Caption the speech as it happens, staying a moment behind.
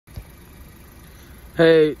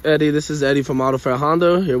Hey Eddie, this is Eddie from Auto Fair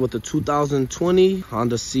Honda here with the 2020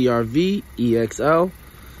 Honda CRV Ex-L.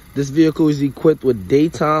 This vehicle is equipped with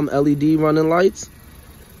daytime LED running lights,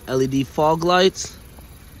 LED fog lights.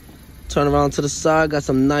 Turn around to the side, got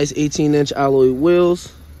some nice 18-inch alloy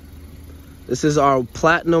wheels. This is our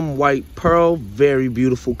platinum white pearl, very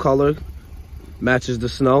beautiful color, matches the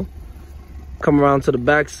snow. Come around to the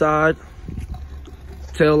back side.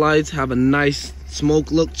 Tail lights have a nice smoke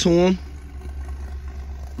look to them.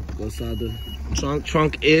 Go inside the trunk.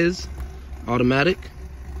 Trunk is automatic,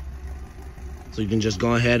 so you can just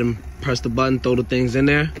go ahead and press the button, throw the things in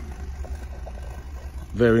there.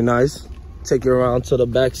 Very nice. Take you around to the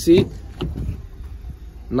back seat.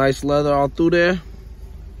 Nice leather all through there.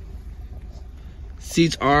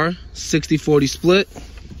 Seats are 60-40 split.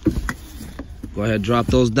 Go ahead, drop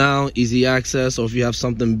those down. Easy access, or if you have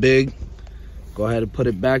something big, go ahead and put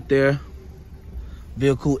it back there.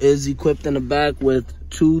 Vehicle is equipped in the back with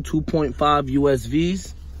two 2.5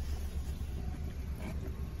 USVs.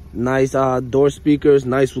 Nice door speakers,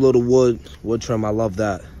 nice little wood trim. I love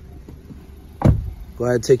that. Go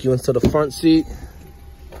ahead, take you into the front seat.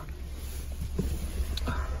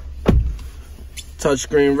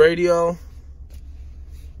 Touchscreen radio.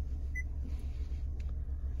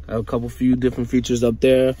 I have a few different features up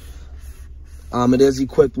there. It is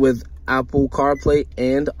equipped with Apple CarPlay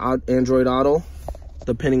and Android Auto,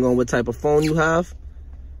 depending on what type of phone you have.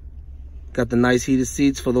 Got the nice heated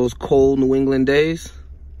seats for those cold New England days.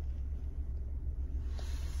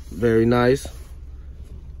 Very nice.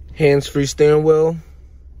 Hands-free steering wheel.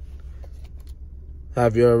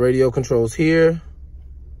 Have your radio controls here.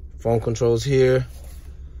 Phone controls here.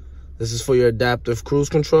 This is for your adaptive cruise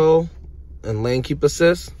control and lane keep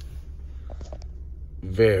assist.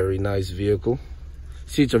 Very nice vehicle.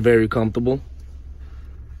 Seats are very comfortable.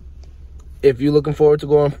 If you're looking forward to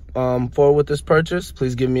going forward with this purchase,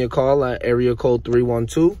 please give me a call at area code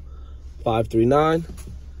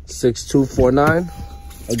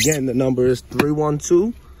 312-539-6249. Again, the number is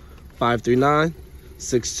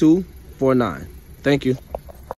 312-539-6249. Thank you.